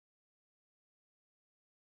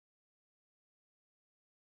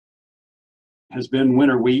has been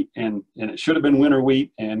winter wheat, and it should have been winter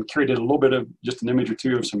wheat, and created a little bit of just an image or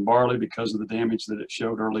two of some barley because of the damage that it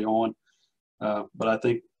showed early on. But I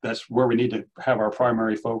think that's where we need to have our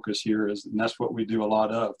primary focus here, and that's what we do a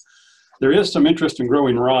lot of. There is some interest in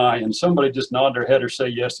growing rye, and somebody just nod their head or say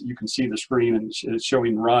yes, that you can see the screen, and it's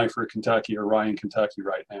showing rye for Kentucky or rye in Kentucky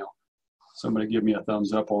right now. Somebody give me a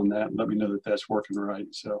thumbs up on that and let me know that that's working right.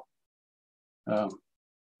 So,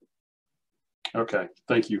 okay,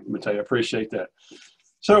 thank you, Mateo, appreciate that.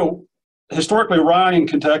 So historically, rye in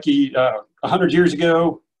Kentucky, 100 years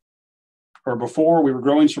ago or before, we were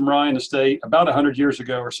growing some rye in the state. About 100 years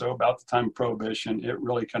ago or so, about the time of Prohibition, it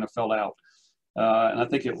really kind of fell out. And I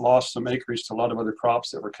think it lost some acreage to a lot of other crops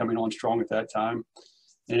that were coming on strong at that time,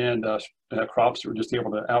 and crops that were just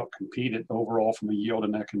able to outcompete it overall from a yield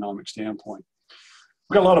and economic standpoint.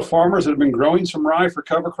 We've got a lot of farmers that have been growing some rye for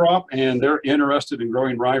cover crop, and they're interested in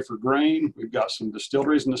growing rye for grain. We've got some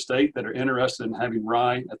distilleries in the state that are interested in having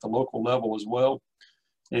rye at the local level as well.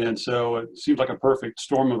 And so it seems like a perfect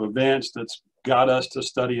storm of events that's got us to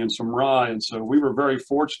studying some rye. And so we were very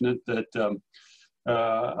fortunate that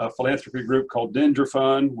a philanthropy group called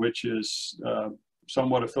Dendrifund, which is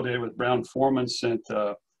somewhat affiliated with Brown Forman, sent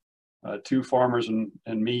two farmers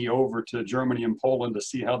and me over to Germany and Poland to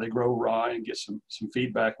see how they grow rye and get some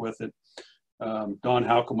feedback with it. Don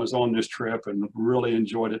Halcomb was on this trip and really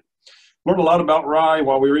enjoyed it. Learned a lot about rye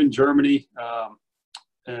while we were in Germany.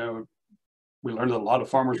 We learned that a lot of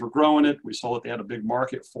farmers were growing it. We saw that they had a big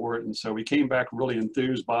market for it. And so we came back really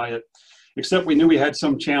enthused by it, except we knew we had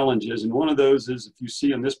some challenges. And one of those is, if you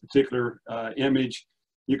see in this particular image,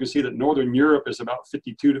 you can see that Northern Europe is about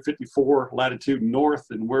 52 to 54 latitude north,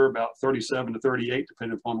 and we're about 37 to 38,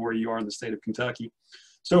 depending upon where you are in the state of Kentucky.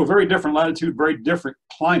 So very different latitude, very different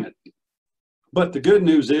climate. But the good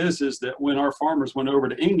news is that when our farmers went over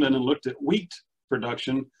to England and looked at wheat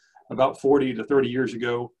production about 40 to 30 years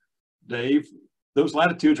ago, Dave, those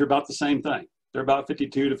latitudes are about the same thing. They're about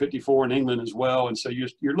 52 to 54 in England as well. And so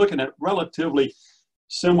you're looking at relatively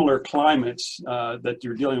similar climates that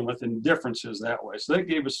you're dealing with, and differences that way. So that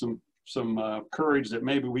gave us some courage that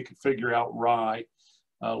maybe we could figure out rye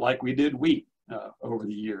like we did wheat over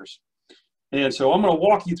the years. And so I'm going to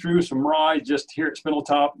walk you through some rye just here at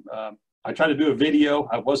Spindletop. I tried to do a video.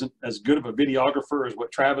 I wasn't as good of a videographer as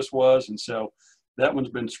what Travis was, and so that one's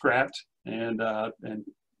been scrapped and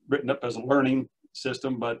written up as a learning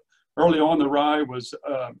system. But early on, the rye was,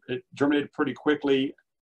 it germinated pretty quickly.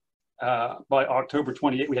 By October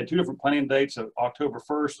 28th, we had two different planting dates of October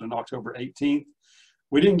 1st and October 18th.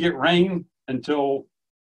 We didn't get rain until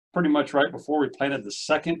pretty much right before we planted the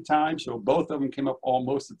second time. So both of them came up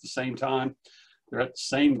almost at the same time. They're at the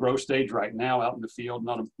same growth stage right now out in the field,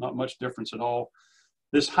 not much difference at all.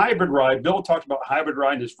 This hybrid rye, Bill talked about hybrid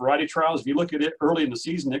rye in his variety trials. If you look at it early in the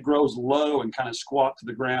season, it grows low and kind of squat to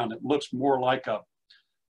the ground. It looks more like a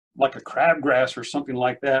crabgrass or something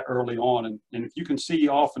like that early on. And if you can see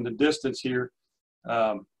off in the distance here,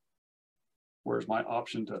 where's my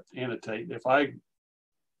option to annotate?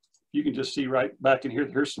 You can just see right back in here,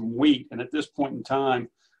 here's some wheat. And at this point in time,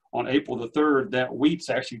 on April the 3rd, that wheat's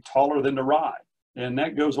actually taller than the rye. And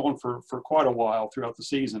that goes on for quite a while throughout the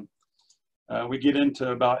season. We get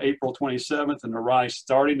into about April 27th, and the rye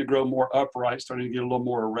starting to grow more upright, starting to get a little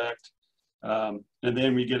more erect. And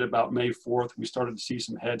then we get about May 4th, we started to see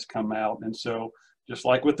some heads come out. And so just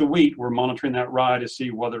like with the wheat, we're monitoring that rye to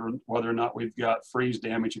see whether or not we've got freeze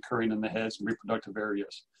damage occurring in the heads and reproductive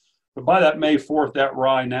areas. But by that May 4th, that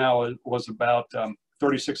rye now was about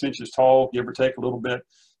 36 inches tall, give or take a little bit.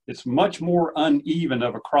 It's much more uneven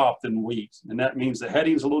of a crop than wheat. And that means the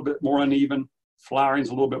heading's a little bit more uneven, flowering's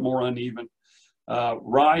a little bit more uneven.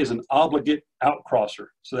 Rye is an obligate outcrosser.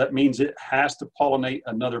 So that means it has to pollinate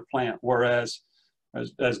another plant. Whereas,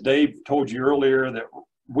 as Dave told you earlier, that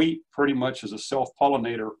wheat pretty much is a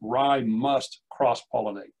self-pollinator, rye must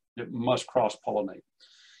cross-pollinate. It must cross-pollinate.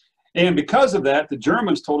 And because of that, the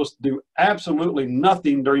Germans told us to do absolutely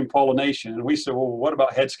nothing during pollination. And we said, well, what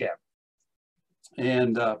about head scab?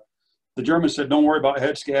 And the Germans said, don't worry about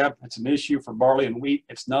head scab. It's an issue for barley and wheat.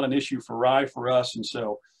 It's not an issue for rye for us. And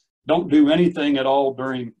so don't do anything at all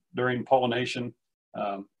during pollination,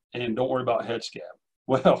 and don't worry about head scab.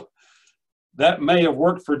 Well, that may have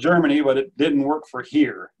worked for Germany, but it didn't work for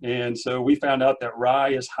here. And so we found out that rye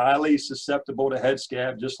is highly susceptible to head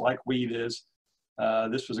scab, just like wheat is.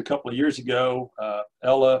 This was a couple of years ago.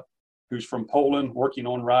 Ella, who's from Poland, working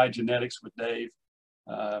on rye genetics with Dave,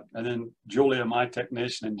 and then Julia, my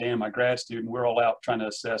technician, and Dan, my grad student, we're all out trying to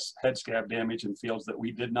assess head scab damage in fields that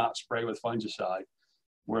we did not spray with fungicide,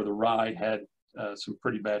 where the rye had some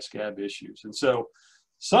pretty bad scab issues. And so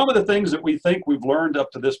Some of the things that we think we've learned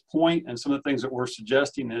up to this point, and some of the things that we're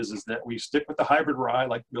suggesting is that we stick with the hybrid rye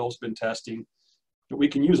like Bill's been testing, that we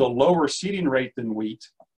can use a lower seeding rate than wheat.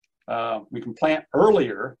 We can plant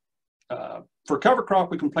earlier. For cover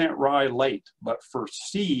crop, we can plant rye late, but for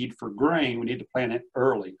seed, for grain, we need to plant it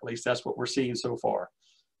early. At least that's what we're seeing so far.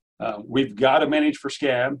 We've got to manage for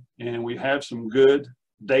scab, and we have some good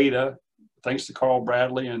data, thanks to Carl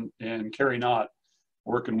Bradley and Carrie Knott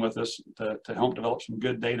working with us to help develop some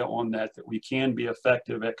good data on that we can be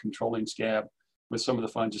effective at controlling scab with some of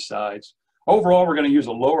the fungicides. Overall, we're going to use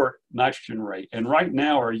a lower nitrogen rate. And right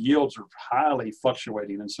now, our yields are highly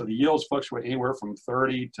fluctuating. And so the yields fluctuate anywhere from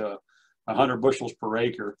 30 to 100 bushels per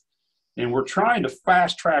acre. And we're trying to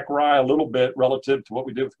fast track rye a little bit relative to what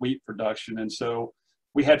we did with wheat production. And so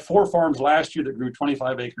we had 4 farms last year that grew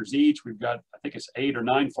 25 acres each. We've got, I think it's 8 or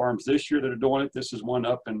 9 farms this year that are doing it. This is one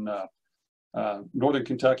up in northern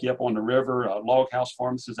Kentucky up on the river, Log House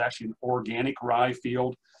Farm. This is actually an organic rye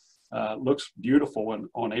field. Looks beautiful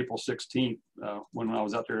on April 16th when I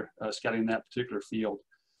was out there scouting that particular field.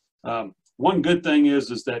 One good thing is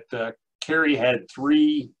that Carrie had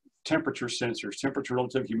 3 temperature sensors, temperature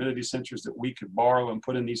relative humidity sensors that we could borrow and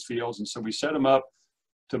put in these fields. And so we set them up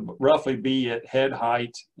to roughly be at head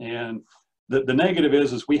height. And the negative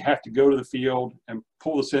is we have to go to the field and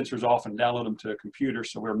pull the sensors off and download them to a computer.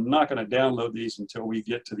 So we're not going to download these until we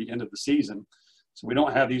get to the end of the season. So we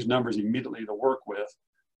don't have these numbers immediately to work with.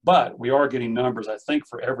 But we are getting numbers, I think,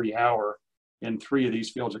 for every hour in 3 of these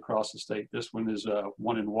fields across the state. This one is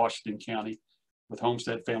one in Washington County with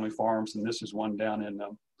Homestead Family Farms, and this is one down in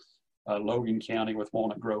Logan County with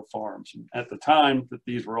Walnut Grove Farms. And at the time that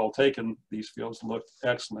these were all taken, these fields looked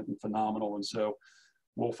excellent and phenomenal. And so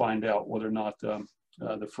we'll find out whether or not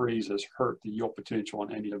the freeze has hurt the yield potential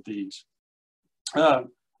on any of these. I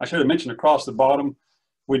should have mentioned across the bottom,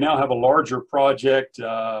 we now have a larger project.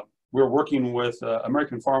 We're working with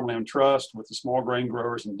American Farmland Trust, with the Small Grain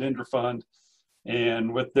Growers and Dendra Fund.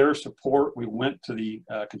 And with their support, we went to the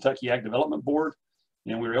Kentucky Ag Development Board,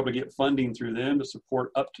 and we were able to get funding through them to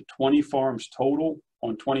support up to 20 farms total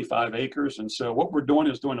on 25 acres. And so what we're doing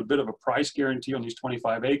is doing a bit of a price guarantee on these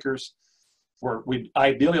 25 acres, where we'd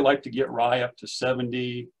ideally like to get rye up to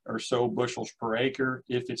 70 or so bushels per acre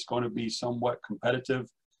if it's going to be somewhat competitive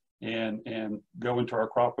and go into our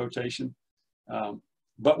crop rotation.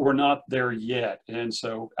 But we're not there yet. And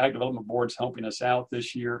so Ag Development Board's helping us out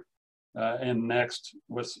this year and next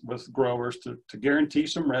with growers to guarantee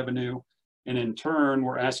some revenue. And in turn,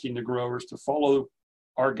 we're asking the growers to follow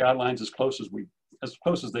our guidelines as close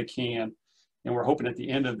as they can. And we're hoping at the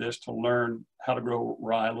end of this to learn how to grow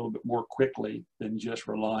rye a little bit more quickly than just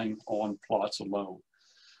relying on plots alone.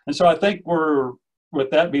 And so I think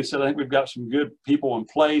with that being said, I think we've got some good people in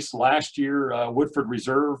place. Last year, Woodford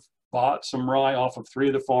Reserve bought some rye off of 3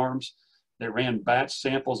 of the farms. They ran batch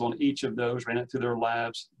samples on each of those, ran it through their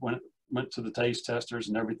labs, went to the taste testers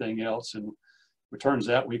and everything else. And it turns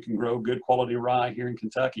out we can grow good quality rye here in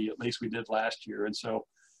Kentucky, at least we did last year. And so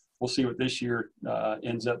we'll see what this year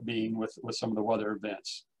ends up being with some of the weather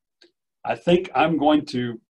events. I think I'm going to